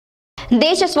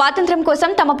దేశ స్వాతంత్ర్యం కోసం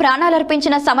తమ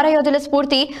ప్రాణాలర్పించిన సమరయోధుల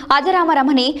స్ఫూర్తి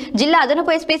అజరామరమని జిల్లా అదనప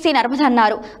ఎస్పీ నర్మద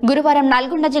అన్నారు. గురువారం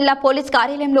నల్గొండ జిల్లా పోలీస్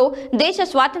కార్యాలయంలో దేశ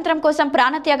స్వాతంత్ర్యం కోసం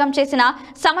ప్రాణత్యాగం చేసిన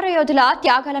సమరయోధుల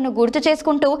త్యాగాలను గుర్తు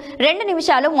చేసుకుంటూ 2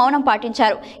 నిమిషాలు మౌనం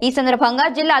పాటించారు. ఈ సందర్భంగా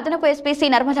జిల్లా అదనప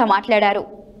ఎస్పీ నర్మద మాట్లాడారు.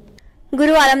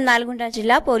 గురువారం నల్గొండ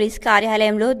జిల్లా పోలీస్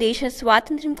కార్యాలయంలో దేశ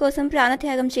స్వాతంత్ర్యం కోసం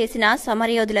ప్రాణత్యాగం చేసిన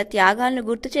సమరయోధుల త్యాగాలను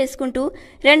గుర్తు చేసుకుంటూ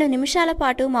 2 నిమిషాల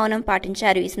పాటు మౌనం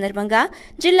పాటించారు. ఈ సందర్భంగా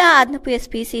జిల్లా అదనపు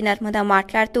ఎస్పీ నర్మద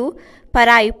మాట్లాడుతూ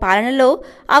పరాయి పాలనలో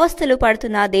అవస్థలు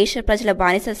పడుతున్న దేశ ప్రజల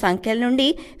బానిస సంఖ్యల నుండి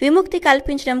విముక్తి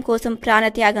కల్పించడం కోసం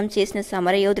ప్రాణత్యాగం చేసిన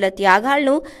సమరయోధుల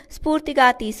త్యాగాలను స్ఫూర్తిగా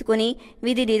తీసుకుని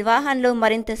విధి నిర్వహణలో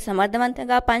మరింత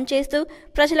సమర్థవంతంగా పనిచేస్తూ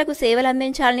ప్రజలకు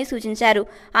సేవలందించాలని సూచించారు.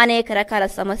 అనేక రకాల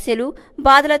సమస్యలు,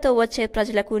 బాధలతో వచ్చే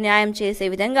ప్రజలకు న్యాయం చేసే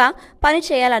విధంగా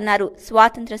పనిచేయాలన్నారు.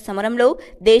 స్వాతంత్ర సమరంలో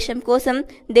దేశం కోసం,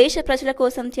 దేశ ప్రజల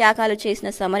కోసం త్యాగాలు చేసిన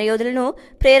సమరయోధులను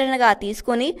ప్రేరణగా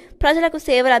తీసుకుని ప్రజలకు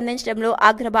సేవలు అందించడంలో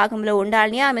అగ్రభాగంలో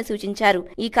ఉండాలని ఆమె సూచించారు.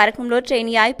 ఈ కార్యక్రమంలో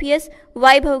trainee IPS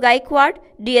Vaibhav Gaikwad,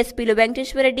 డీఎస్పీలు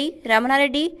Venkateswara Reddy,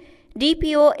 Ramanareddy,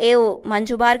 DPO AO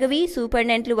Manju Bhargavi,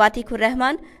 సూపరింటెండెంట్లు వాతీకుర్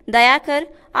Rahman, Dayakar,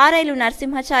 ఆర్ఐలు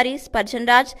Narasimhachari, Spurgeon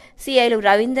Raj, సిఐలు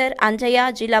Ravinder, Anjaiah,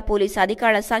 జిల్లా పోలీసు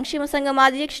అధికారుల సంక్షేమ సంఘం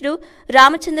అధ్యక్షుడు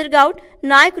రామచంద్ర గౌడ్,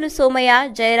 నాయకులు సోమయ్య,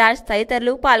 జయరాజ్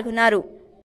తదితరులు పాల్గొన్నారు.